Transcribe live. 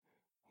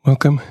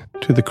Welcome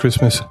to the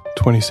Christmas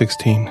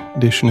 2016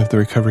 edition of The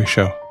Recovery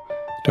Show.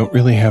 Don't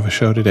really have a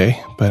show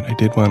today, but I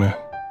did want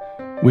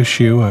to wish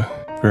you a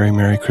very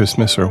Merry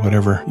Christmas or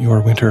whatever your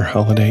winter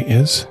holiday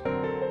is,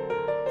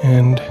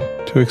 and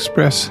to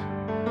express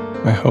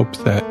my hope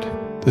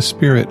that the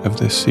spirit of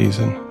this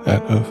season,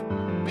 that of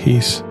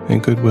peace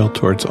and goodwill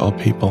towards all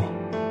people,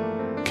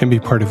 can be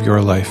part of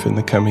your life in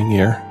the coming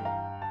year.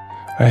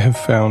 I have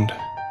found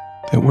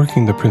that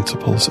working the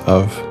principles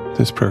of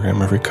this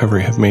program of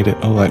recovery have made it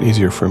a lot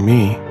easier for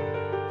me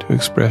to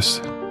express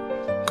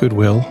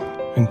goodwill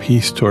and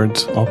peace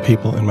towards all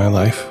people in my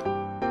life,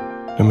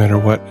 no matter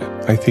what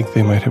I think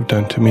they might have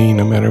done to me,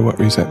 no matter what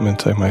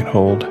resentments I might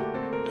hold,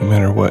 no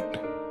matter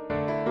what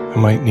I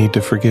might need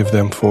to forgive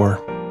them for.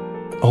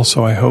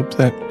 Also, I hope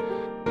that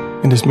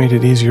it has made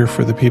it easier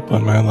for the people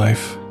in my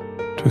life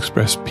to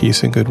express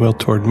peace and goodwill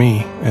toward me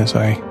as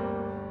I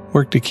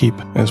work to keep,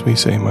 as we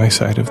say, my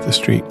side of the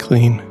street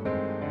clean,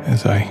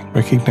 as I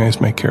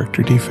recognize my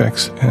character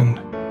defects and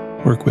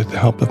work with the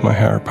help of my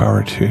higher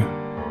power to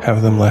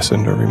have them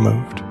lessened or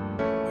removed.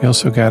 We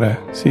also got a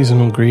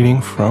seasonal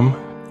greeting from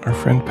our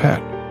friend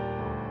Pat.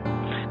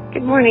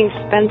 Good morning,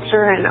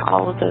 Spencer, and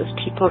all of those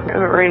people who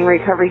are in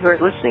recovery who are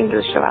listening to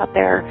the show out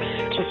there.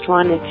 Just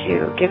wanted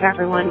to give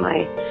everyone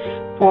my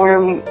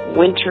warm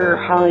winter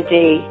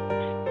holiday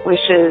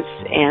wishes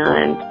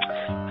and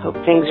hope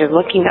things are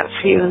looking up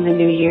for you in the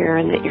new year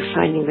and that you're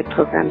finding the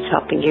programs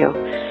helping you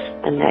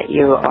and that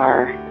you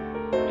are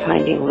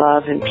finding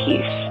love and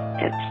peace.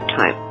 It's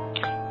time.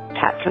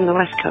 Pat from the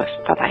West Coast.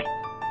 Bye-bye.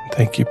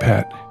 Thank you,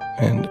 Pat.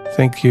 And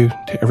thank you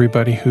to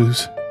everybody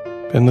who's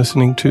been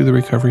listening to The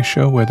Recovery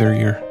Show, whether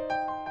you're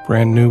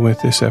brand new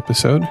with this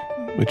episode,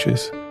 which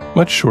is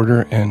much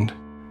shorter and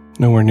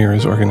nowhere near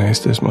as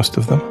organized as most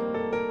of them,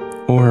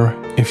 or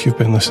if you've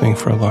been listening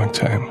for a long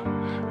time.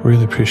 I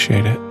really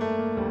appreciate it.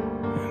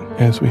 And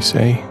as we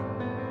say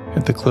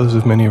at the close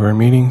of many of our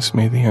meetings,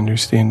 may the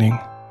understanding,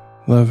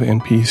 love,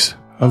 and peace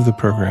of the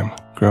program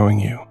growing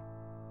you.